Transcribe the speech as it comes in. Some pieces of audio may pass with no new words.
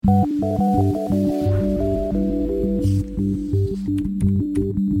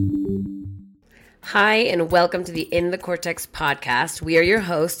Hi, and welcome to the In the Cortex podcast. We are your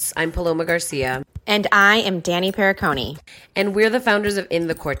hosts. I'm Paloma Garcia. And I am Danny Pericone. And we're the founders of In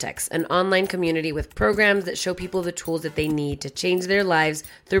the Cortex, an online community with programs that show people the tools that they need to change their lives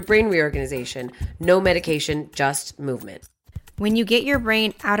through brain reorganization. No medication, just movement. When you get your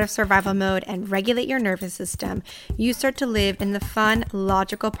brain out of survival mode and regulate your nervous system, you start to live in the fun,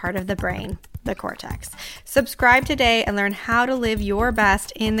 logical part of the brain, the cortex. Subscribe today and learn how to live your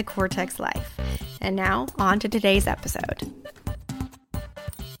best in the cortex life. And now, on to today's episode.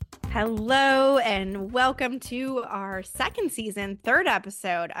 Hello, and welcome to our second season, third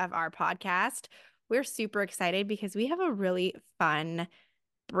episode of our podcast. We're super excited because we have a really fun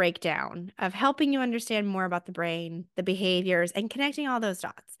breakdown of helping you understand more about the brain, the behaviors, and connecting all those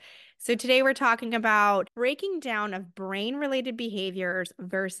dots. So today we're talking about breaking down of brain-related behaviors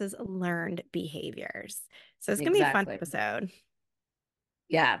versus learned behaviors. So it's going to be a fun episode.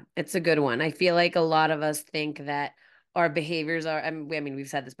 Yeah, it's a good one. I feel like a lot of us think that our behaviors are, I mean, we've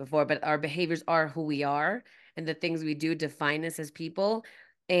said this before, but our behaviors are who we are, and the things we do define us as people.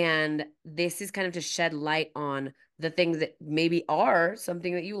 And this is kind of to shed light on the things that maybe are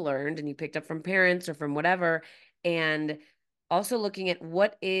something that you learned and you picked up from parents or from whatever. And also looking at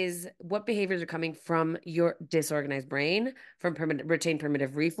what behaviors are coming from your disorganized brain, from retained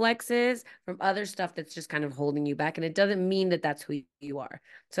primitive reflexes, from other stuff that's just kind of holding you back. And it doesn't mean that that's who you are.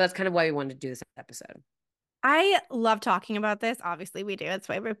 So that's kind of why we wanted to do this episode. I love talking about this. Obviously, we do. That's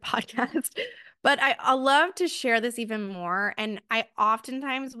why we're podcast. But I love to share this even more. And I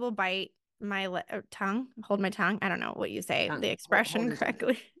oftentimes will bite my tongue, hold my tongue. I don't know what you say, the expression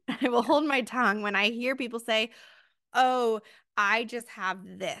correctly. I will hold my tongue when I hear people say, oh, I just have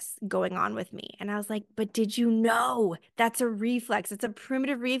this going on with me. And I was like, but did you know that's a reflex? It's a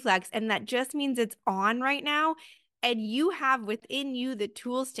primitive reflex. And that just means it's on right now. And you have within you the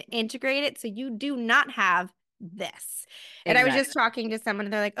tools to integrate it. So you do not have this. And I was just talking to someone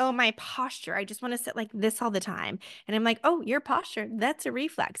and they're like, oh, my posture. I just want to sit like this all the time. And I'm like, oh, your posture, that's a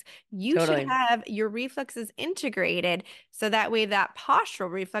reflex. You should have your reflexes integrated so that way that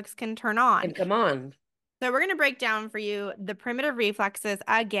postural reflex can turn on. And come on. So we're going to break down for you the primitive reflexes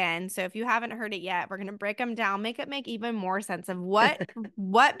again. So if you haven't heard it yet, we're going to break them down, make it make even more sense of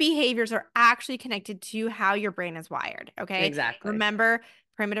what behaviors are actually connected to how your brain is wired. Okay. Exactly. Remember,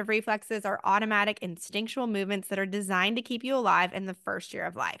 primitive reflexes are automatic instinctual movements that are designed to keep you alive in the first year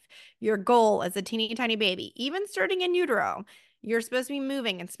of life. Your goal as a teeny tiny baby, even starting in utero, you're supposed to be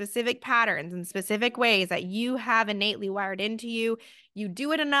moving in specific patterns and specific ways that you have innately wired into you. You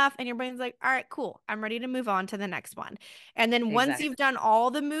do it enough and your brain's like, all right, cool. I'm ready to move on to the next one. And then once you've done all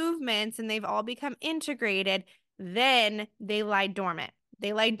the movements and they've all become integrated, then they lie dormant.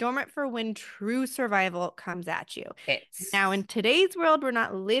 They lie dormant for when true survival comes at you. Now, in today's world, we're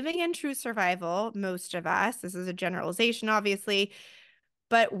not living in true survival, most of us. This is a generalization, obviously,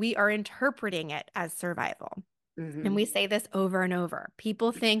 but we are interpreting it as survival. Mm-hmm. And we say this over and over.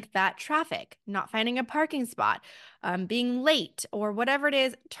 People think that traffic, not finding a parking spot, being late, or whatever it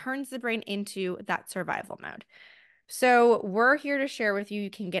is, turns the brain into that survival mode. So we're here to share with you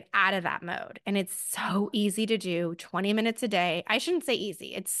can get out of that mode. And it's so easy to do, 20 minutes a day. I shouldn't say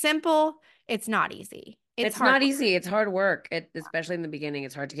easy. It's simple. It's not easy. It's not easy. It's hard work, especially in the beginning.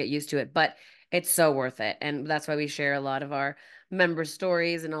 It's hard to get used to it, but it's so worth it. And that's why we share a lot of our member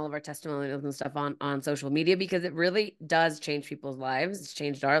stories and all of our testimonials and stuff on social media, because it really does change people's lives. It's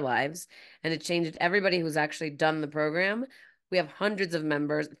changed our lives, and it changed everybody who's actually done the program. We have hundreds of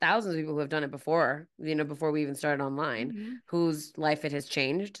members, thousands of people who have done it before, before we even started online, whose life it has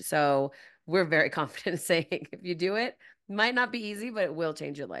changed. So we're very confident in saying if you do it, might not be easy, but it will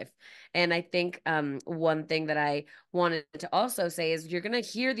change your life. And I think one thing that I wanted to also say is you're going to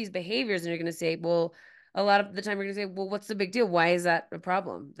hear these behaviors and you're going to say, well, a lot of the time you're going to say, well, what's the big deal? Why is that a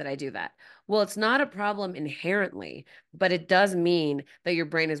problem that I do that? Well, it's not a problem inherently, but it does mean that your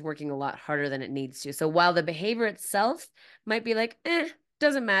brain is working a lot harder than it needs to. So while the behavior itself might be like,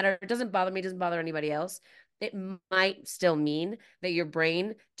 doesn't matter, it doesn't bother me, doesn't bother anybody else, it might still mean that your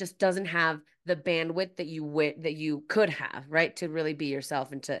brain just doesn't have the bandwidth that you could have, right, to really be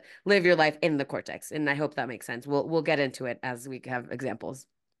yourself and to live your life in the cortex. And I hope that makes sense. We'll get into it as we have examples.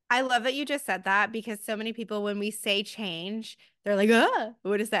 I love that you just said that, because so many people, when we say change, they're like,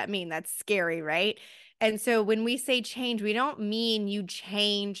 what does that mean? That's scary, right? And so when we say change, we don't mean you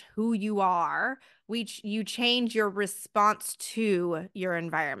change who you are. You change your response to your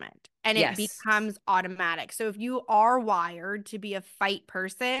environment, and it becomes automatic. So if you are wired to be a fight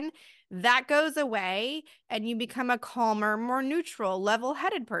person, That goes away and you become a calmer, more neutral,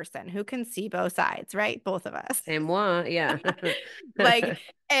 level-headed person who can see both sides, right? Both of us. C'est moi. Yeah. Like,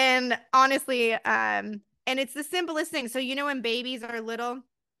 and honestly, and it's the simplest thing. So, when babies are little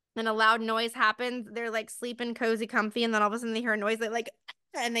and a loud noise happens, they're like sleeping cozy, comfy, and then all of a sudden they hear a noise, they like,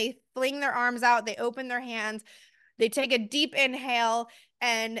 and they fling their arms out, they open their hands, they take a deep inhale,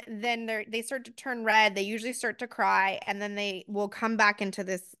 and then they start to turn red. They usually start to cry, and then they will come back into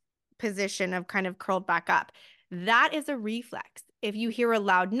this position of kind of curled back up. That is a reflex. If you hear a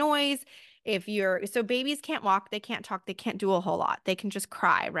loud noise, so babies can't walk, they can't talk, they can't do a whole lot. They can just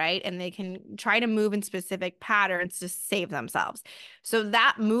cry, right? And they can try to move in specific patterns to save themselves. So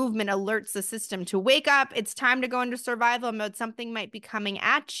that movement alerts the system to wake up. It's time to go into survival mode. Something might be coming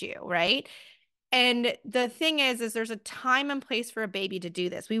at you, right? And the thing is there's a time and place for a baby to do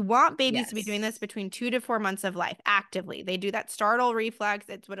this. We want babies to be doing this Yes. between 2 to 4 months of life actively. They do that startle reflex.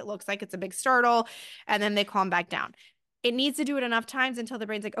 It's what it looks like. It's a big startle, and then they calm back down. It needs to do it enough times until the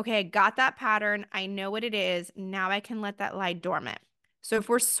brain's like, okay, I got that pattern. I know what it is. Now I can let that lie dormant. So if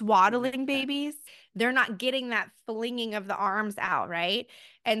we're swaddling babies, they're not getting that flinging of the arms out, right?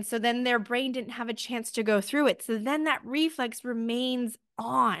 And so then their brain didn't have a chance to go through it. So then that reflex remains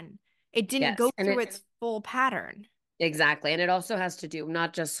on. It didn't Yes. go through its full pattern. Exactly. And it also has to do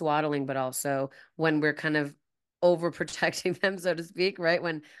not just swaddling, but also when we're kind of overprotecting them, so to speak, right?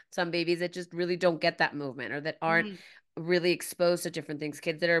 When some babies that just really don't get that movement or that aren't Mm. really exposed to different things,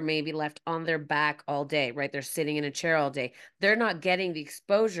 kids that are maybe left on their back all day, right? They're sitting in a chair all day. They're not getting the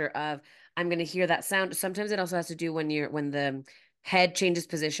exposure of, I'm going to hear that sound. Sometimes it also has to do when the head changes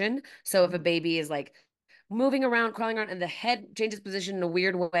position. So if a baby is like moving around, crawling around, and the head changes position in a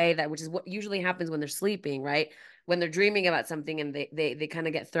weird way, which is what usually happens when they're sleeping, right? When they're dreaming about something and they kind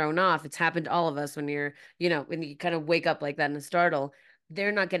of get thrown off. It's happened to all of us when when you kind of wake up like that in a startle.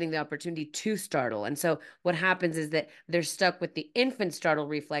 They're not getting the opportunity to startle. And so what happens is that they're stuck with the infant startle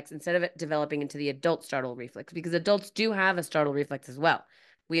reflex instead of it developing into the adult startle reflex, because adults do have a startle reflex as well.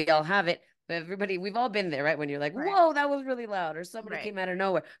 We all have it. Everybody, we've all been there, right? When you're like, Right. whoa, that was really loud, or somebody Right. came out of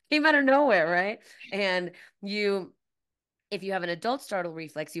nowhere, right? And you, if you have an adult startle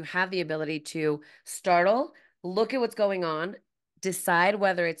reflex, you have the ability to startle, look at what's going on, decide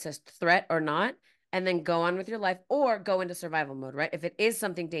whether it's a threat or not, and then go on with your life or go into survival mode, right? If it is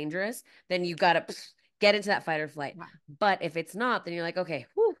something dangerous, then you got to get into that fight or flight. Wow. But if it's not, then you're like, okay,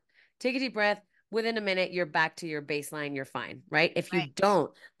 whew, take a deep breath. Within a minute, you're back to your baseline. You're fine, right? If you Right.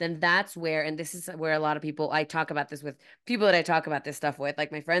 don't, then that's where, and this is where a lot of people, I talk about this with people that I talk about this stuff with,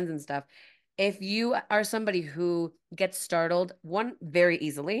 like my friends and stuff. If you are somebody who gets startled, one, very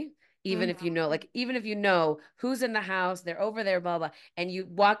easily, even Mhm. if you know, like even if you know who's in the house, they're over there, blah blah, and you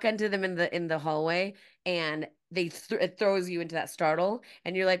walk into them in the hallway, and it throws you into that startle,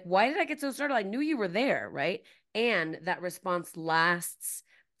 and you're like, why did I get so startled? I knew you were there, right? And that response lasts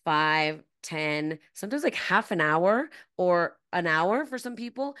 5, 10, sometimes like half an hour or an hour for some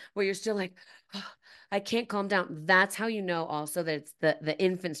people, where you're still like, oh, I can't calm down. That's how you know also that it's the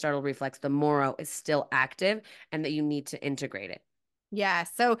infant startle reflex, the Moro, is still active and that you need to integrate it. Yeah.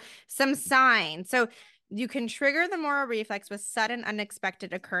 So some signs. So you can trigger the Moro reflex with sudden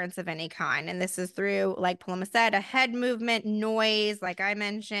unexpected occurrence of any kind. And this is through, like Paloma said, a head movement, noise, like I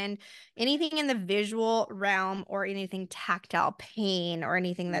mentioned, anything in the visual realm or anything tactile, pain, or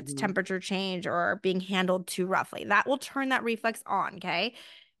anything that's Mm-hmm. temperature change or being handled too roughly. That will turn that reflex on. Okay.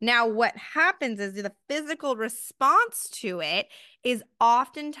 Now, what happens is the physical response to it is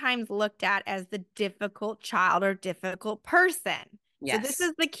oftentimes looked at as the difficult child or difficult person. So this Yes.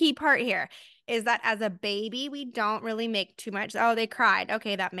 is the key part here, is that as a baby, we don't really make too much. Oh, they cried.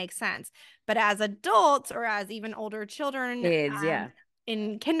 Okay, that makes sense. But as adults or as even older children Kids, yeah.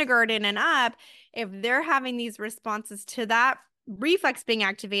 in kindergarten and up, if they're having these responses to that reflex being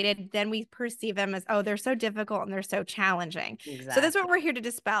activated, then we perceive them as, oh, they're so difficult and they're so challenging. So that's what Exactly. we're here to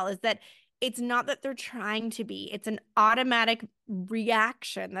dispel, is that it's not that they're trying to be, it's an automatic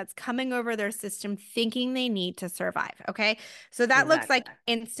reaction that's coming over their system thinking they need to survive. Okay. So that looks Exactly. like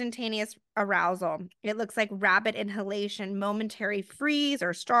instantaneous arousal. It looks like rapid inhalation, momentary freeze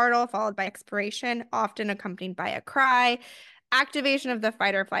or startle, followed by expiration, often accompanied by a cry, activation of the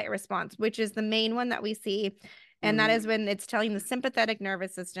fight or flight response, which is the main one that we see. And that is Mm-hmm. when it's telling the sympathetic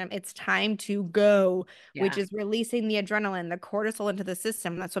nervous system it's time to go, which Yeah. is releasing the adrenaline, the cortisol into the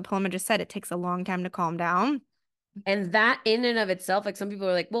system. That's what Paloma just said. It takes a long time to calm down. And that in and of itself, like some people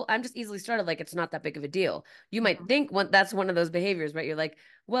are like, well, I'm just easily started. Like it's not that big of a deal. You might think that's one of those behaviors, right? You're like,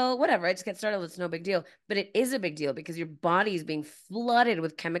 well, whatever, I just get started. It's no big deal. But it is a big deal because your body is being flooded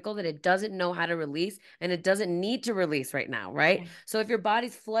with chemical that it doesn't know how to release and it doesn't need to release right now, right? Yeah. So if your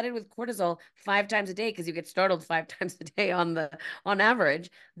body's flooded with cortisol 5 times a day because you get startled 5 times a day on average,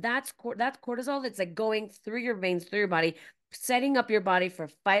 that's cortisol that's like going through your veins, through your body, setting up your body for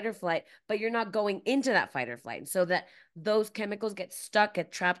fight or flight, but you're not going into that fight or flight. So that those chemicals get stuck,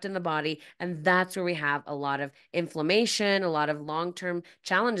 get trapped in the body. And that's where we have a lot of inflammation, a lot of long term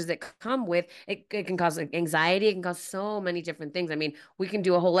challenges that come with it. It can cause anxiety, it can cause so many different things. I mean, we can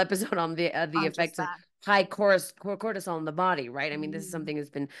do a whole episode on the On just effects of that. high cortisol in the body, right? I mean, this is Mhm. something that's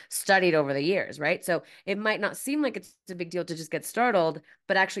been studied over the years, right? So it might not seem like it's a big deal to just get startled,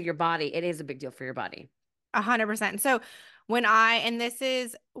 but actually, your body, it is a big deal for your body. 100%. So and this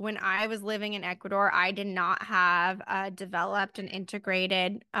is when I was living in Ecuador, I did not have developed an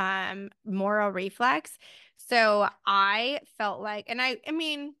integrated moral reflex. So I felt like, and I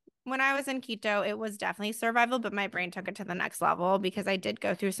mean, when I was in Quito, it was definitely survival, but my brain took it to the next level because I did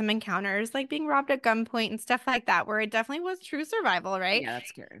go through some encounters like being robbed at gunpoint and stuff like that, where it definitely was true survival, right? Yeah, that's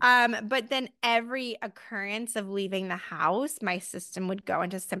scary. But then every occurrence of leaving the house, my system would go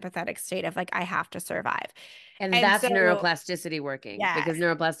into sympathetic state of like, I have to survive. And And that's so, neuroplasticity working because yes,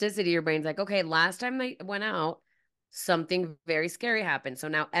 neuroplasticity, your brain's like, okay, last time I went out, something very scary happened. So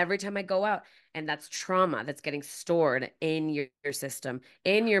now every time I go out, and that's trauma that's getting stored in your system,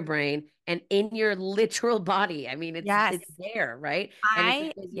 in your brain, and in your literal body. I mean, yes, it's there, right? And it's a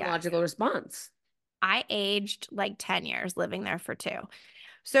yes, physiological response. I aged like 10 years living there for two.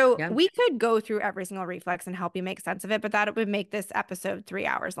 So Yeah. we could go through every single reflex and help you make sense of it, but that would make this episode 3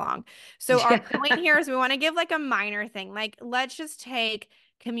 hours long. So our point Yeah. here is we want to give like a minor thing. Like let's just take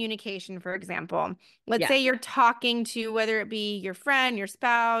communication, for example. Let's Yeah. say you're talking to whether it be your friend, your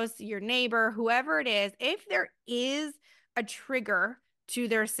spouse, your neighbor, whoever it is, if there is a trigger to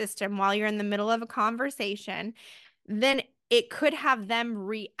their system while you're in the middle of a conversation, then it could have them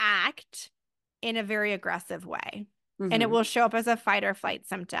react in a very aggressive way. And it Hmm. will show up as a fight or flight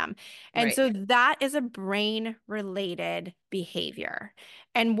symptom. And Right. so that is a brain related behavior.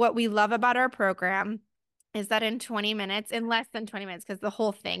 And what we love about our program is that in 20 minutes, in less than 20 minutes, because the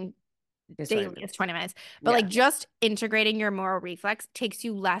whole thing It's 20 daily is minutes. 20 minutes, but like Yeah. just integrating your moral reflex takes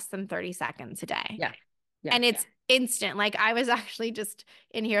you less than 30 seconds a day. Yeah. Yeah. And it's instant. Like I was actually just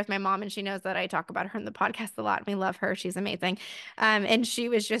in here with my mom, and she knows that I talk about her in the podcast a lot. We love her. She's amazing. And she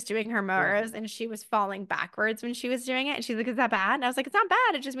was just doing her Yeah. morals, and she was falling backwards when she was doing it. And she's like, "Is that bad?" And I was like, "It's not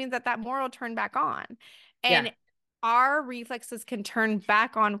bad. It just means that that moral turned back on." Yeah. And our reflexes can turn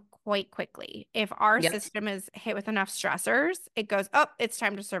back on quite quickly. If our Yep. system is hit with enough stressors, it goes, "Oh, it's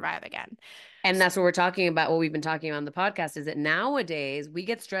time to survive again." And that's what we're talking about. What we've been talking about on the podcast is that nowadays we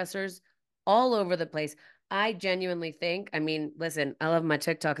get stressors all over the place. I genuinely think, I mean, listen, I love my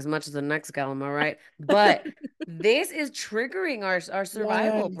TikTok as much as the next gal, am I right? But this is triggering our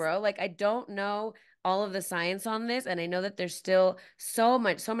survival, Yes. bro. Like I don't know all of the science on this, and I know that there's still so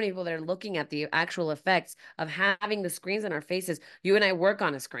many people that are looking at the actual effects of having the screens in our faces. You and I work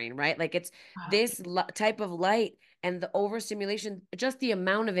on a screen, right? Like it's this type of light and the overstimulation, just the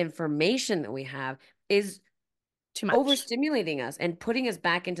amount of information that we have is Too much. overstimulating us and putting us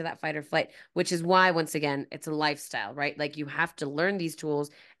back into that fight or flight, which is why, once again, it's a lifestyle, right? Like you have to learn these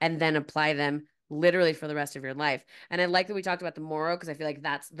tools and then apply them literally for the rest of your life. And I like that we talked about the Moro because I feel like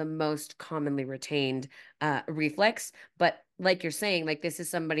that's the most commonly retained reflex. But like you're saying, like this is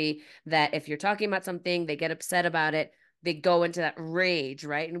somebody that if you're talking about something, they get upset about it, they go into that rage,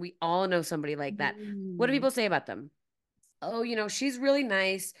 right? And we all know somebody like that. What do Mm. people say about them? Oh, she's really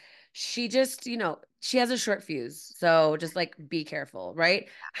nice. She just, she has a short fuse. So just like be careful, right?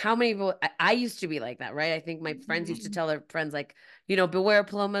 How many people, I used to be like that, right? I think my friends used to Mhm. tell their friends, like, beware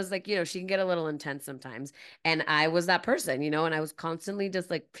Paloma's like, she can get a little intense sometimes. And I was that person, and I was constantly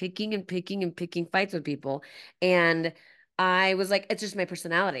just like picking and picking and picking fights with people. And I was like, it's just my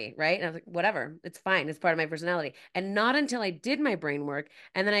personality, right? And I was like, whatever, it's fine. It's part of my personality. And not until I did my brain work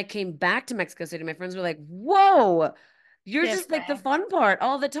and then I came back to Mexico City, my friends were like, whoa, you're just like the Different. fun part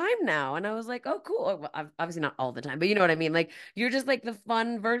all the time now. And I was like, oh, cool. Well, obviously not all the time, but you know what I mean? Like you're just like the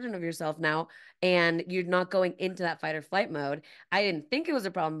fun version of yourself now. And you're not going into that fight or flight mode. I didn't think it was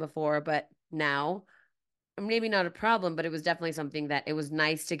a problem before, but now maybe not a problem, but it was definitely something that it was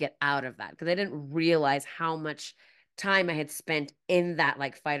nice to get out of that because I didn't realize how much time I had spent in that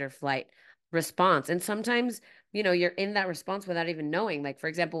like fight or flight response. And sometimes, you're in that response without even knowing. Like, for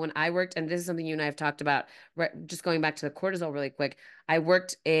example, when I worked, and this is something you and I have talked about, right, just going back to the cortisol really quick, I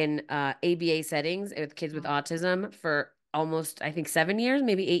worked in ABA settings with kids with autism for almost, I think, 7 years,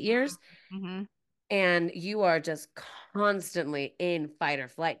 maybe 8 years. Mm-hmm. And you are just constantly in fight or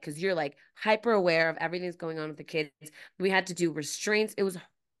flight because you're like hyper aware of everything that's going on with the kids. We had to do restraints. It was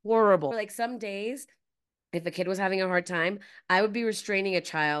horrible. Like some days, if a kid was having a hard time, I would be restraining a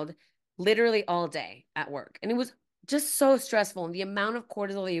child literally all day at work. And it was just so stressful. And the amount of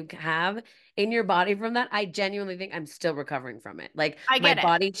cortisol you have in your body from that, I genuinely think I'm still recovering from it. Like I my get it.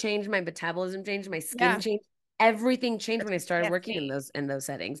 body changed, my metabolism changed, my skin Yeah. changed. Everything changed It's when I started working in PTSD. those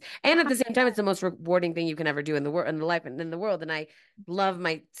settings. And at the same time, it's the most rewarding thing you can ever do in the world, in the life, and in the world. And I love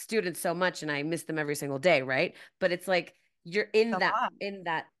my students so much, and I miss them every single day, right? But it's like you're A lot. in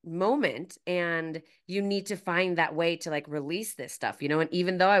that moment, and you need to find that way to like release this stuff, and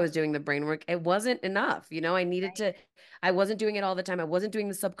even though I was doing the brain work, it wasn't enough. I needed to, I wasn't doing it all the time. I wasn't doing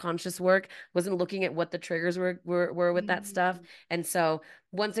the subconscious work, wasn't looking at what the triggers were with that stuff. Mm-hmm. And so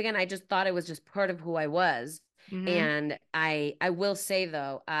once again, I just thought it was just part of who I was. Mm-hmm. And I will say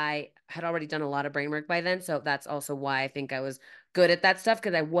though, I had already done a lot of brain work by then, so that's also why I think I was good at that stuff,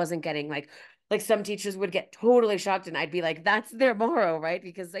 because I wasn't getting like some teachers would get totally shocked, and I'd be like, that's their moro, right?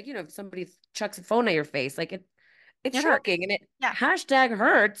 Because like, if somebody chucks a phone at your face, like it's It hurts. shocking, and it Yeah. hashtag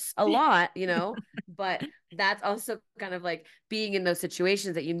hurts a lot, but that's also kind of like being in those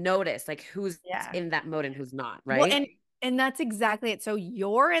situations that you notice like who's Yeah. in that mode and who's not, Well, right? and that's exactly it. So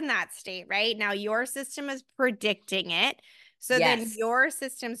you're in that state, right? Now your system is predicting it. So then Yes. your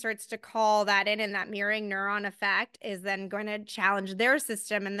system starts to call that in, and that mirroring neuron effect is then going to challenge their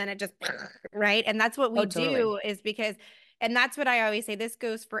system, and then it just right. And that's what Oh, we totally. do is because, and that's what I always say. This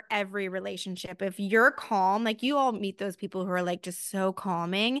goes for every relationship. If you're calm, like you all meet those people who are like just so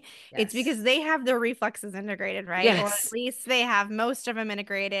calming, it's Yes. because they have their reflexes integrated, right? Or at Yes. least they have most of them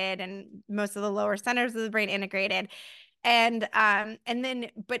integrated and most of the lower centers of the brain integrated. And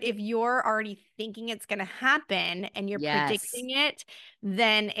then but if you're already thinking it's going to happen and you're Yes. predicting it,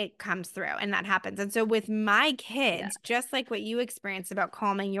 then it comes through and that happens. And so with my Yeah. kids, just like what you experienced about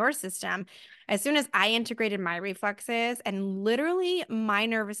calming your system, as soon as I integrated my reflexes and literally my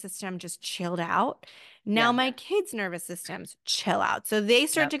nervous system just chilled out, now Yeah. my kids' nervous systems chill out. So they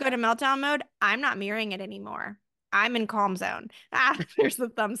start Yep. to go to meltdown mode. I'm not mirroring it anymore. I'm in calm zone. Ah, there's the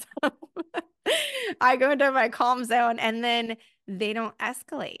thumbs up. I go into my calm zone and then they don't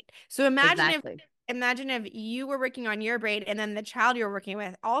escalate. So Exactly. imagine if you were working on your brain and then the child you're working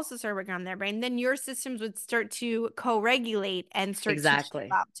with also started working on their brain, then your systems would start to co-regulate and start to chill Exactly.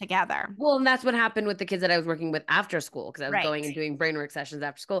 out together. Well, and that's what happened with the kids that I was working with after school, because I was going Right. and doing brainwork sessions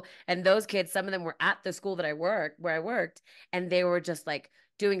after school. And those kids, some of them were at the school that where I worked, and they were just like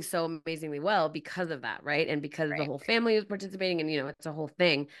doing so amazingly well because of that, right? And because the Right. whole family was participating, and it's a whole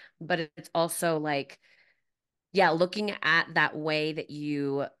thing. But it's also like, yeah, looking at that way that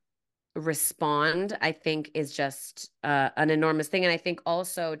you respond, I think is just an enormous thing. And I think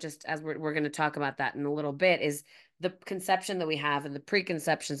also, just as we're going to talk about that in a little bit, is the conception that we have and the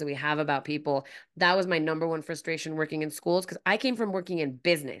preconceptions that we have about people. That was my number one frustration working in schools, because I came from working in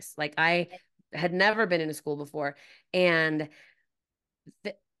business. Like I had never been in a school before. And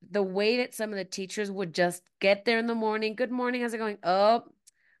the way that some of the teachers would just get there in the morning, good morning, how's it going? Oh,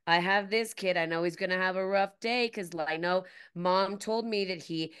 I have this kid. I know he's going to have a rough day because I know mom told me that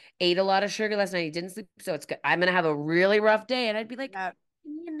he ate a lot of sugar last night. He didn't sleep. So it's good. I'm going to have a really rough day. And I'd be like, Yep.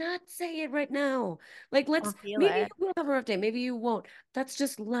 can you not say it right now? Like, Or feel maybe you it. will have a rough day. Maybe you won't. That's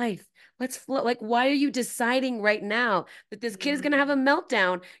just life. Let's flow. Like, why are you deciding right now that this kid is going to have a Mhm.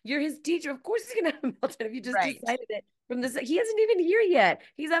 meltdown? You're his teacher. Of course he's going to have a meltdown if you just Right. decided it from this. He isn't even here yet.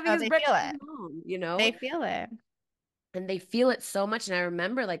 He's having Oh, his they breakfast feel with it. mom. They feel it. And they feel it so much. And I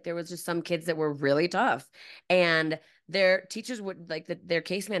remember like there was just some kids that were really tough, and their teachers would like their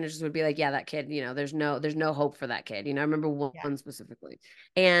case managers would be like, yeah, that kid, there's no hope for that kid. I remember Yeah. one specifically.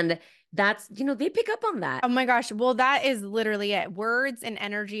 And that's, they pick up on that. Oh my gosh. Well, that is literally it. Words and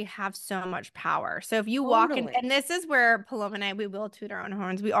energy have so much power. So if you walk in, Totally. and this is where Paloma and I, we will toot our own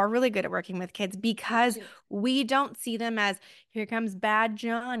horns. We are really good at working with kids Me because too. we don't see them as here comes bad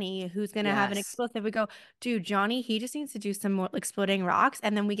Johnny who's going to have an Yes. explosive. We go, dude, Johnny, he just needs to do some more exploding rocks.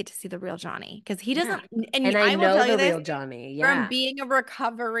 And then we get to see the real Johnny because he Yeah. doesn't. And And I I will know tell you the this real Johnny. from Yeah. being a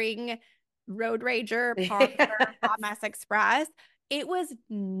recovering road rager, parker, hot mess express. It was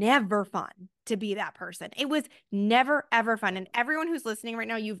never fun to be that person. It was never, ever fun. And everyone who's listening right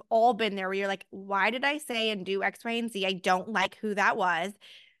now, you've all been there where you're like, why did I say and do X, Y, and Z? I don't like who that was.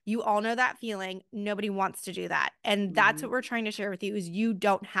 You all know that feeling. Nobody wants to do that. And that's what we're trying to share with you is you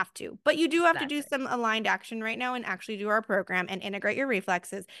don't have to. But you do have to do Exactly. some aligned action right now and actually do our program and integrate your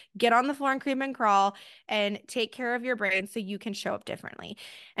reflexes. Get on the floor and cream and crawl and take care of your brain so you can show up differently.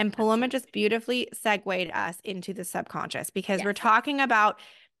 And Paloma Absolutely. just beautifully segued us into the subconscious because we're Yes. talking about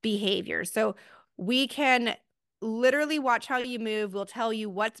behavior. So we can literally watch how you move. We'll tell you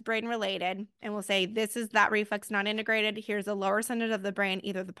what's brain related and we'll say, this is that reflex not integrated. Here's a lower center of the brain,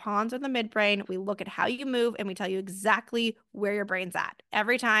 either the pons or the midbrain. We look at how you move and we tell you exactly where your brain's at.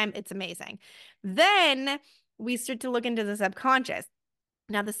 Every time, it's amazing. Then we start to look into the subconscious.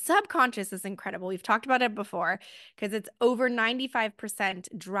 Now, the subconscious is incredible. We've talked about it before because it's over 95%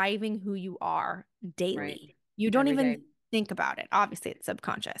 driving who you are Right. daily. You don't Every day. even think about it. Obviously, it's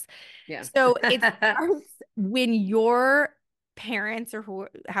subconscious. Yeah. So it starts when your parents or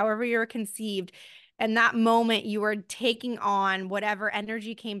however you're conceived, and that moment you are taking on whatever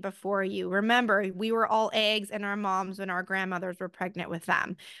energy came before you. Remember, we were all eggs in our moms when our grandmothers were pregnant with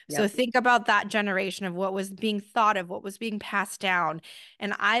them. So Yep. think about that generation of what was being thought of, what was being passed down.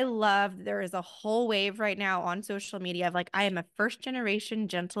 And I love there is a whole wave right now on social media of like, I am a first generation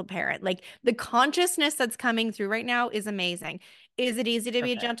gentle parent. Like the consciousness that's coming through right now is amazing. Is it easy to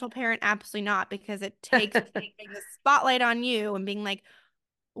be a Perfect. gentle parent? Absolutely not, because it takes taking the spotlight on you and being like,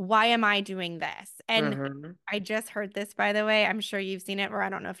 why am I doing this? And Mhm. I just heard this, by the way. I'm sure you've seen it, or I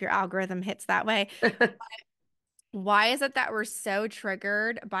don't know if your algorithm hits that way. Why is it that we're so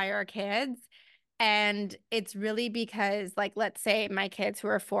triggered by our kids? And it's really because, like, let's say my kids who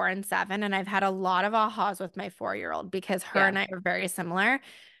are 4 and 7, and I've had a lot of ahas with my 4-year-old because her Yeah. and I are very similar.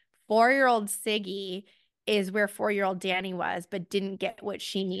 4-year-old Siggy is where 4-year-old Danny was, but didn't get what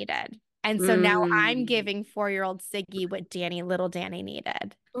she needed. And so now I'm Mm. giving 4-year-old Siggy what little Danny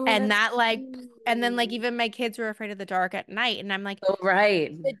needed. Oh, And that's that, like, and then, like, cute. even my kids were afraid of the dark at night. And I'm like, Oh,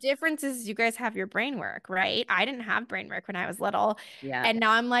 right. the difference is you guys have your brain work, right? I didn't have brain work when I was little. Yeah. And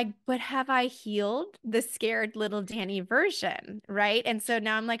now I'm like, but have I healed the scared little Danny version? Right. And so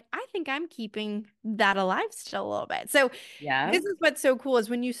now I'm like, I think I'm keeping that alive still a little bit. So Yeah. this is what's so cool is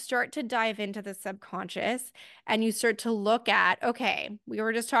when you start to dive into the subconscious and you start to look at, okay, we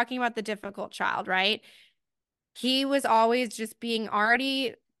were just talking about the difficult child, right? He was always just being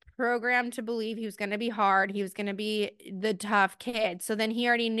already programmed to believe he was going to be hard. He was going to be the tough kid. So then he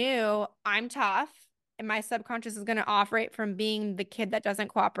already knew I'm tough and my subconscious is going to operate from being the kid that doesn't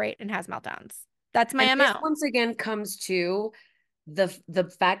cooperate and has meltdowns. That's And my this MO. once again comes to the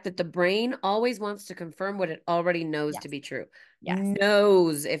fact that the brain always wants to confirm what it already knows to Yes. be true. Yes.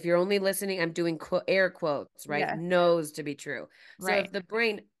 Knows, if you're only listening, I'm doing air quotes, right? Yes. Knows to be true. So Right. if the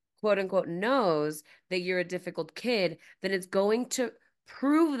brain, quote unquote, knows that you're a difficult kid, then it's going to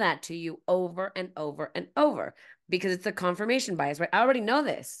prove that to you over and over and over because it's a confirmation bias, right? I already know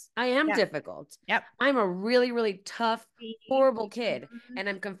this. I am Yep. difficult. Yep. I'm a really, really tough, horrible kid, and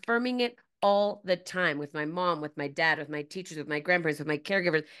I'm confirming it all the time with my mom, with my dad, with my teachers, with my grandparents, with my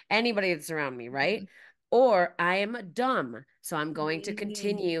caregivers, anybody that's around me, right? Or I am dumb. So I'm going to Mhm.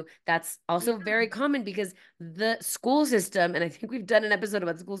 continue. That's also Yeah. very common because the school system, and I think we've done an episode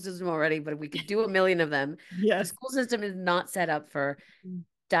about the school system already, but we could do a million of them. The Yes. school system is not set up for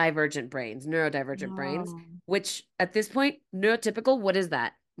divergent brains, neurodivergent brains, No. which at this point, neurotypical, what is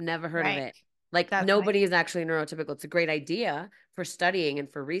that? Never heard of Right. it. Like That's my nobody is actually neurotypical. It's a great idea for studying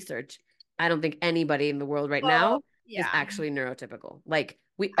and for research. I don't think anybody in the world right well, now is yeah. actually neurotypical. Like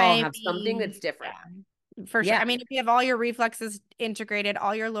we all I have something mean, that's different. yeah, for sure. Yeah. I mean, if you have all your reflexes integrated,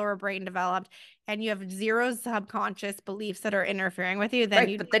 all your lower brain developed, and you have zero subconscious beliefs that are interfering with you, then Right.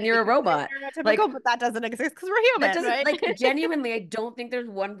 you But then need to you're a be considered robot. neurotypical, Like but that doesn't exist because we're that human, doesn't right? like genuinely, I don't think there's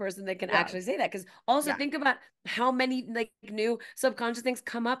one person that can Yeah. actually say that. Because also Yeah. think about how many like new subconscious things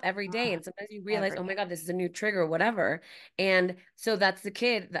come up every day. And sometimes you realize, Every oh my day. God, this is a new trigger or whatever. And so that's the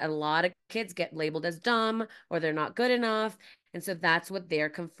kid that a lot of kids get labeled as dumb or they're not good enough. And so that's what they're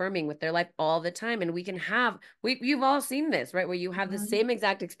confirming with their life all the time. And we can have you've all seen this, right? Where you have the Mhm. same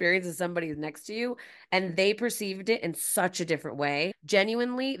exact experience as somebody who's next to you and they perceived it in such a different way.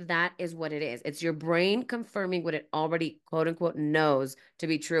 Genuinely, that is what it is. It's your brain confirming what it already, quote unquote, knows to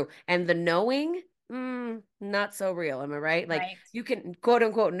be true. And the knowing, not so real. Am I right? Like Right. you can, quote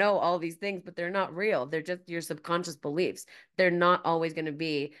unquote, know all these things, but they're not real. They're just your subconscious beliefs. They're not always going to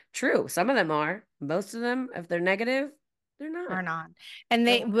be true. Some of them are. Most of them, if they're negative, they're not. Or not. And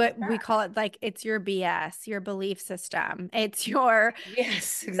They're they, welcome what we back. call it, like, it's your BS, your belief system. It's your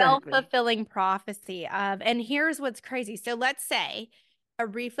Yes, exactly. self-fulfilling prophecy of, and here's what's crazy. So let's say a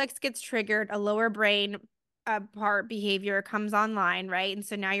reflex gets triggered, a lower brain part behavior comes online, right? And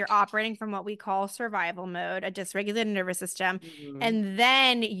so now you're operating from what we call survival mode, a dysregulated nervous system. Mhm. And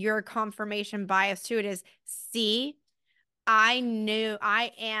then your confirmation bias to it is, see, I knew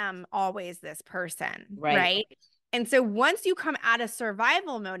I am always this person, Right. right? And so once you come out of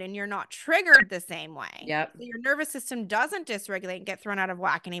survival mode and you're not triggered the same way, Yep. so your nervous system doesn't dysregulate and get thrown out of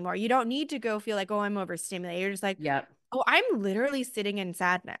whack anymore. You don't need to go feel like, oh, I'm overstimulated. You're just like, Yep. oh, I'm literally sitting in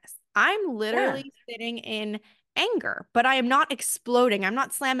sadness. I'm Yeah. literally sitting in anger, but I am not exploding. I'm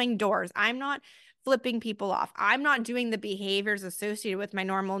not slamming doors. I'm not flipping people off. I'm not doing the behaviors associated with my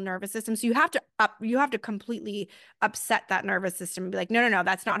normal nervous system. So you have to completely upset that nervous system and be like, no, no, no,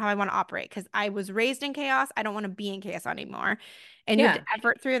 that's not how I want to operate because I was raised in chaos. I don't want to be in chaos anymore. And you have to Yeah.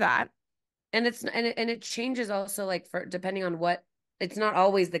 effort through that. And it changes also like for depending on what it's not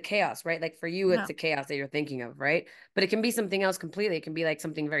always the chaos, right? Like for you, No. it's a chaos that you're thinking of, right? But it can be something else completely. It can be like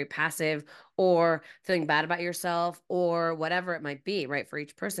something very passive or feeling bad about yourself or whatever it might be, right? For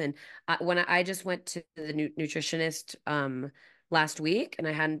each person. When I just went to the nutritionist last week and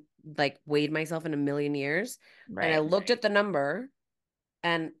I hadn't like weighed myself in a million years, and I Right. looked at the number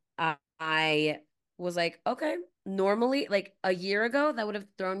and I was like, okay, normally, like a year ago, that would have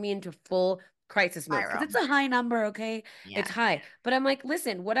thrown me into full crisis mode because Spiral. it's a high number, okay? Yeah. It's high. But I'm like,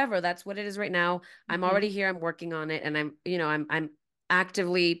 listen, whatever, that's what it is right now. I'm Mhm. already here, I'm working on it, and I'm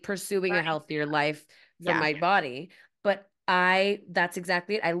actively pursuing a Burning. healthier life for Yeah. my body. But that's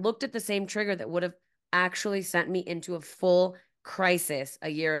exactly it. I looked at the same trigger that would have actually sent me into a full crisis a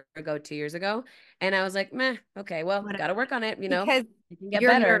year ago, 2 years ago. And I was like, meh, okay, well, Whatever. gotta work on it, Because it can get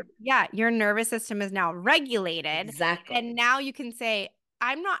better. your nervous system is now regulated, and Exactly. now you can say,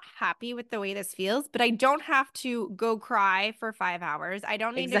 I'm not happy with the way this feels, but I don't have to go cry for 5 hours. I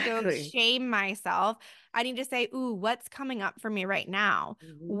don't need to go Exactly. shame myself. I need to say, ooh, what's coming up for me right now?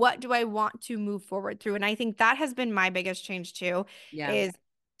 Mhm. What do I want to move forward through? And I think that has been my biggest change too, Yeah. is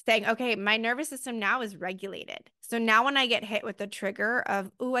saying, okay, my nervous system now is regulated. So now when I get hit with the trigger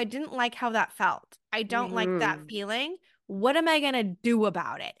of, ooh, I didn't like how that felt. I don't like that Hmm. feeling. What am I going to do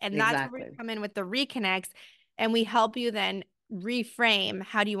about it? And that's where we Exactly. come in with the reconnects, and we help you then reframe,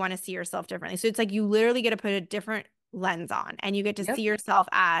 how do you want to see yourself differently. So it's like you literally get to put a different lens on and you get to see Yep. yourself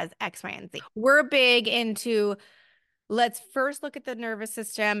as X, Y, and Z. We're big into, let's first look at the nervous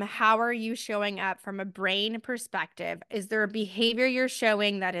system. How are you showing up from a brain perspective? Is there a behavior you're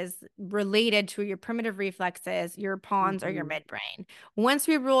showing that is related to your primitive reflexes, your pons, or your Hmm. midbrain? Once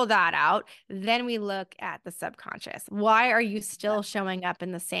we rule that out, then we look at the subconscious. Why are you still showing up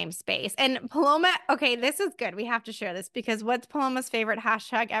in the same space? And Paloma, okay, this is good. We have to share this because what's Paloma's favorite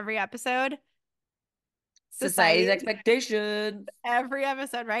hashtag every episode? Society's Society, expectations. every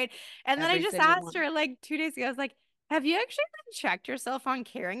episode, right? And then I Every just single asked one. her like 2 days ago, I was like, have you actually checked yourself on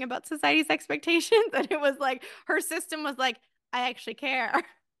caring about society's expectations? And it was like, her system was like, I actually care.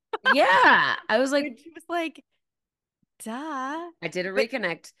 Yeah. I was like, And she was like, duh. I did a But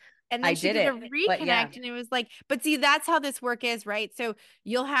reconnect. and I then she did did a it. But yeah. reconnect, and it was like, but see, that's how this work is, right? So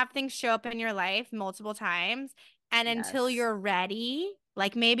you'll have things show up in your life multiple times. And until Yes. you're ready,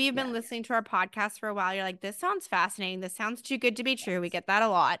 like maybe you've been Yes. listening to our podcast for a while, you're like, this sounds fascinating. This sounds too good to be true. We Yes. get that a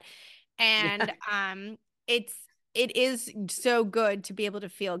lot. Yeah. And it's it is so good to be able to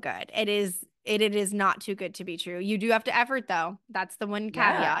feel good. It is not too good to be true. You do have to effort though. That's the one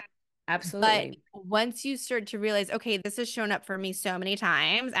Yeah. caveat. But Absolutely. once you start to realize, okay, this has shown up for me so many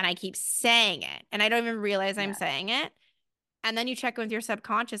times and I keep saying it and I don't even realize I'm Yes. saying it. And then you check with your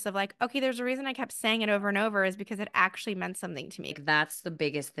subconscious of like, okay, there's a reason I kept saying it over and over is because it actually meant something to me. Like that's the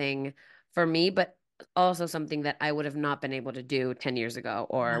biggest thing for me, but also something that I would have not been able to do 10 years ago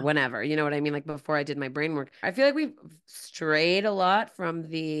or No. whenever. You know what I mean? Like before I did my brain work. I feel like we've strayed a lot from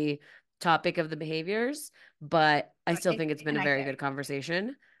the topic of the behaviors, but I still It's think it's been a very connected. good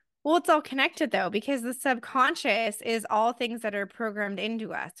conversation. Well, it's all connected though, because the subconscious is all things that are programmed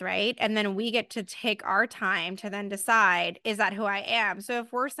into us, right? And then we get to take our time to then decide, is that who I am? So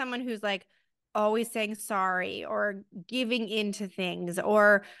if we're someone who's like always saying sorry or giving into things,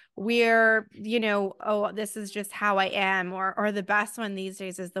 or we're, oh, this is just how I am, or the best one these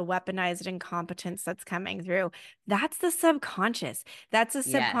days is the weaponized incompetence that's coming through. That's the subconscious. That's the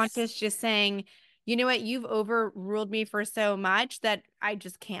Yes. subconscious just saying, you know what? You've overruled me for so much that I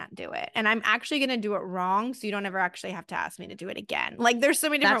just can't do it. And I'm actually going to do it wrong. So you don't ever actually have to ask me to do it again. Like there's so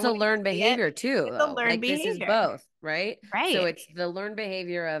many That's different a ways to learned see it. behavior too, It's a though. learned Like this is behavior. both, right? So Right. it's the learned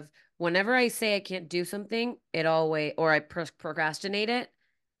behavior of whenever I say I can't do something, it always, or I procrastinate it,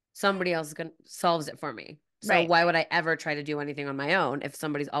 somebody else is going to solves it for me. So Right. why would I ever try to do anything on my own if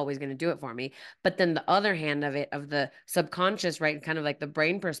somebody's always going to do it for me? But then the other hand of it, of the subconscious, right, kind of like the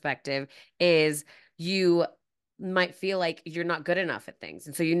brain perspective, is you might feel like you're not good enough at things.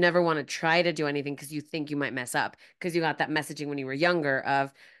 And so you never want to try to do anything because you think you might mess up because you got that messaging when you were younger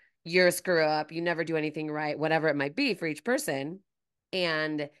of you're a screw up, you never do anything right, whatever it might be for each person.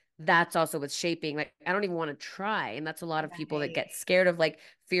 And that's also what's shaping, like, I don't even want to try. And that's a lot of people that Right. get scared of like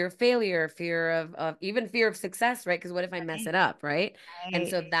fear of failure, fear of even fear of success, right? Because what if I mess Right. it up, right? And Right.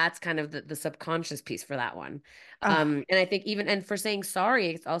 so that's kind of the subconscious piece for that one. Oh, And I think even, and for saying sorry,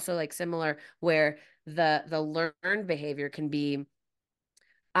 it's also like similar where the learned behavior can be,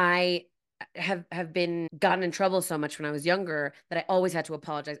 I have been gotten in trouble so much when I was younger that I always had to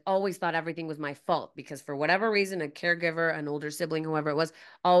apologize. Always thought everything was my fault because for whatever reason, a caregiver, an older sibling, whoever it was,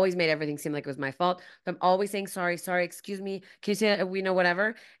 always made everything seem like it was my fault. So I'm always saying sorry, sorry, excuse me, can you say that? We know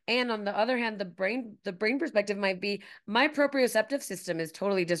whatever. And on the other hand, the brain perspective might be my proprioceptive system is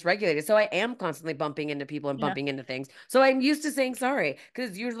totally dysregulated. So I am constantly bumping into people and yeah. bumping into things. So I'm used to saying sorry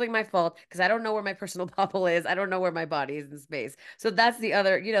because it's usually my fault because I don't know where my personal bubble is. I don't know where my body is in space. So that's the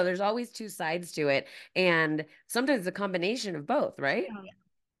other, there's always two sides to it. And sometimes it's a combination of both, right? Oh,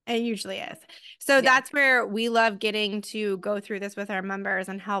 yeah. It usually is. So Yeah. that's where we love getting to go through this with our members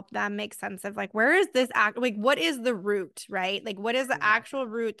and help them make sense of like, where is this act? Like, what is the root, right? Like, what is the Exactly. actual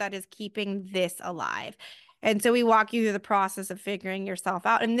root that is keeping this alive? And so we walk you through the process of figuring yourself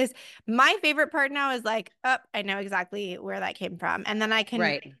out. And this, my favorite part now is like, oh, I know exactly where that came from. And then I can,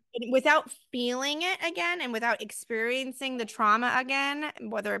 Right. without feeling it again and without experiencing the trauma again,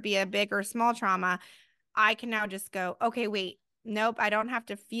 whether it be a big or small trauma, I can now just go, okay, wait, nope, I don't have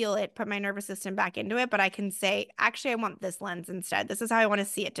to feel it, put my nervous system back into it, but I can say, actually, I want this lens instead. This is how I want to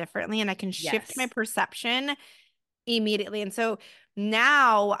see it differently. And I can shift my Yes. perception immediately. And so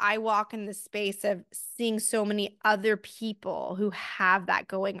now I walk in the space of seeing so many other people who have that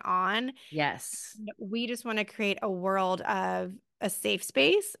going on. Yes. We just want to create a world of a safe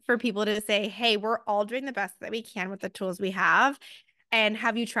space for people to say, hey, we're all doing the best that we can with the tools we have. And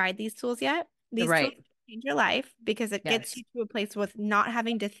have you tried these tools yet? These tools Right. change your life because it gets you Yes. to a place with not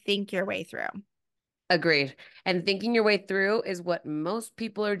having to think your way through. Agreed. And thinking your way through is what most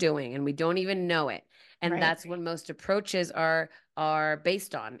people are doing, and we don't even know it. And Right. that's what most approaches are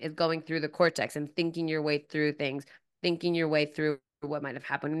based on, is going through the cortex and thinking your way through things, thinking your way through what might have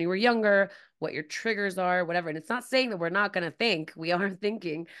happened when you were younger, what your triggers are, whatever. And it's not saying that we're not going to think, we are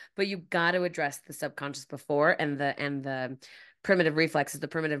thinking, but you got to address the subconscious before and the primitive reflexes, the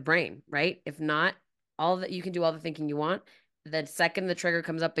primitive brain, right? If not, all that you can do all the thinking you want, the second the trigger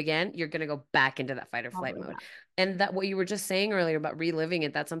comes up again, you're going to go back into that fight or All the flight way mode. back. And that what you were just saying earlier about reliving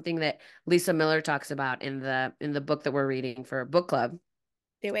it, that's something that Lisa Miller talks about in the book that we're reading for book club.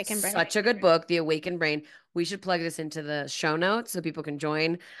 The awakened brain. Such a good book, The Awakened Brain. We should plug this into the show notes so people can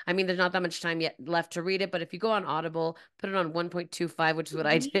join. I mean, there's not that much time yet left to read it, but if you go on Audible, put it on 1.25, which is what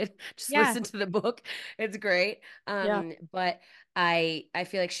I Mhm. did. Just Yeah. listen to the book. It's great. Yeah. But I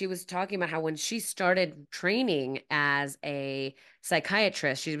feel like she was talking about how when she started training as a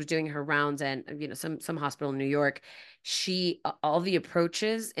psychiatrist, she was doing her rounds and some hospital in New York. She all the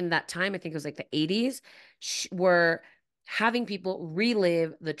approaches in that time, I think it was like the 80s, were having people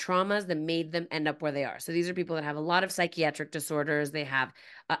relive the traumas that made them end up where they are. So these are people that have a lot of psychiatric disorders, they have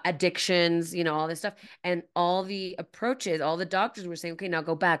addictions, all this stuff. And all the approaches, all the doctors were saying, okay, now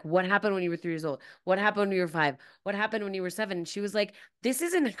go back. What happened when you were 3 years old? What happened when you were 5? What happened when you were 7? And she was like, this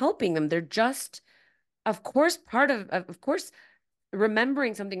isn't helping them. They're just, of course, of course,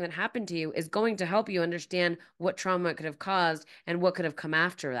 remembering something that happened to you is going to help you understand what trauma it could have caused and what could have come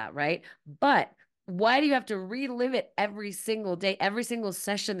after that, right? But why do you have to relive it every single day, every single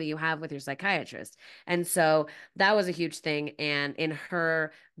session that you have with your psychiatrist? And so that was a huge thing. And in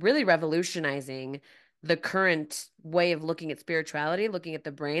her really revolutionizing the current way of looking at spirituality, looking at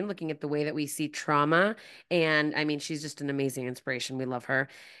the brain, looking at the way that we see trauma. And I mean, she's just an amazing inspiration. We love her.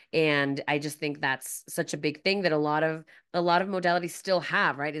 And I just think that's such a big thing that a lot of modalities still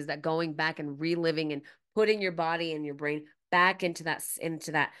have, right? Is that going back and reliving and putting your body and your brain back into that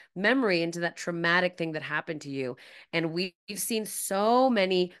memory, into that traumatic thing that happened to you. And we've seen so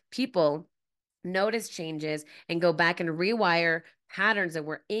many people notice changes and go back and rewire patterns that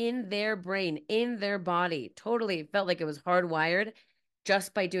were in their brain, in their body. Totally felt like it was hardwired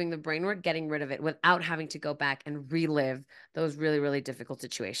just by doing the brain work, getting rid of it without having to go back and relive those really, really difficult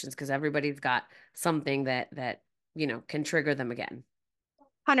situations because everybody's got something that can trigger them again.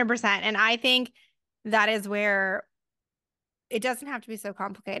 100%. And I think that is where it doesn't have to be so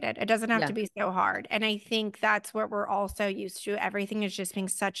complicated. It doesn't have to Yeah. be so hard. And I think that's what we're also used to. Everything is just being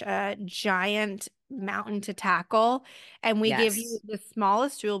such a giant mountain to tackle. And we give you Yes. the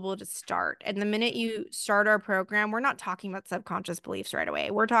smallest doable to start. And the minute you start our program, we're not talking about subconscious beliefs right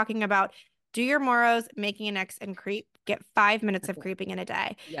away. We're talking about do your Moros, making an X, and creep. Get 5 minutes of creeping in a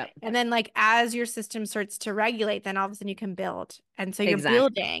day. Yep. And then like as your system starts to regulate, then all of a sudden you can build. And so you're Exactly.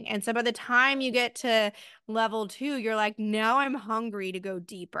 building. And so by the time you get to level 2, you're like, now I'm hungry to go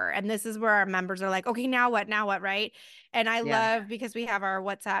deeper. And this is where our members are like, okay, now what? Now what? Right. And I love because we have our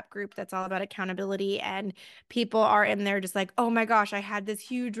WhatsApp group that's all about accountability, and people are in there just like, oh my gosh, I had this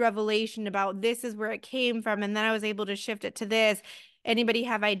huge revelation about this is where it came from. And then I was able to shift it to this. Anybody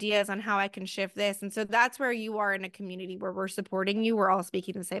have ideas on how I can shift this? And so that's where you are in a community where we're supporting you. We're all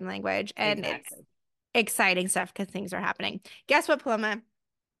speaking the same language, and it's exciting stuff because things are happening. Guess what, Paloma?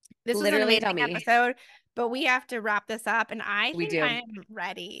 This was an amazing episode, but we have to wrap this up. And I think I'm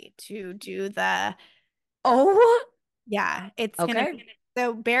ready to do the, it's gonna,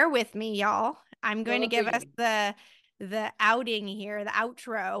 so bear with me, y'all. I'm going to give us the outing here, the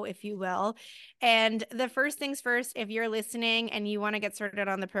outro, if you will. And the first things first, if you're listening and you want to get started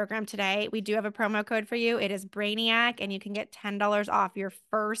on the program today, we do have a promo code for you. It is Brainiac, and you can get $10 off your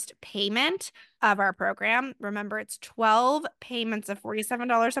first payment of our program. Remember, it's 12 payments of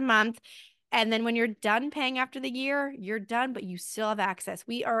 $47 a month. And then when you're done paying after the year, you're done, but you still have access.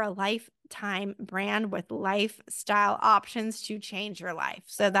 We are a lifetime brand with lifestyle options to change your life.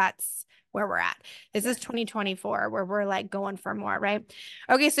 So that's where we're at. This is 2024, where we're like going for more, right?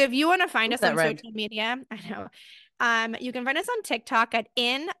 Okay, so if you want to find us on social media, I know, you can find us on TikTok at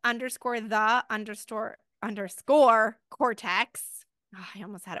 _the_cortex. Oh, I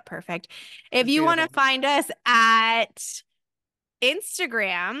almost had it perfect. If you want to find us at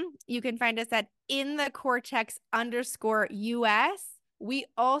Instagram, you can find us at _US. We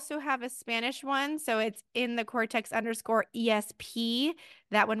also have a Spanish one, so it's _ESP.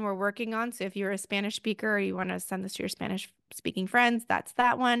 That one we're working on. So if you're a Spanish speaker or you want to send this to your Spanish speaking friends, that's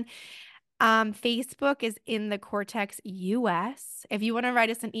that one. Facebook is _US. If you want to write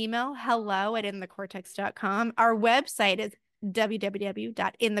us an email, hello@inthecortex.com. Our website is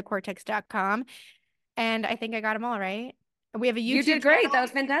www.inthecortex.com. And I think I got them all right. We have a YouTube You did great. channel. That was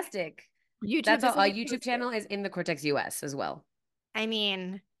fantastic. That's our YouTube channel is In The Cortex US as well. I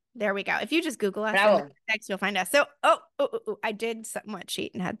mean, there we go. If you just Google us, In The Cortex, you'll find us. So, I did somewhat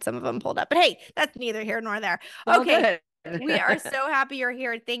cheat and had some of them pulled up, but hey, that's neither here nor there. Okay. We are so happy you're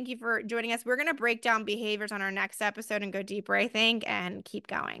here. Thank you for joining us. We're going to break down behaviors on our next episode and go deeper, I think, and keep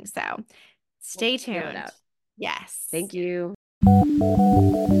going. So stay tuned. Yes. Thank you.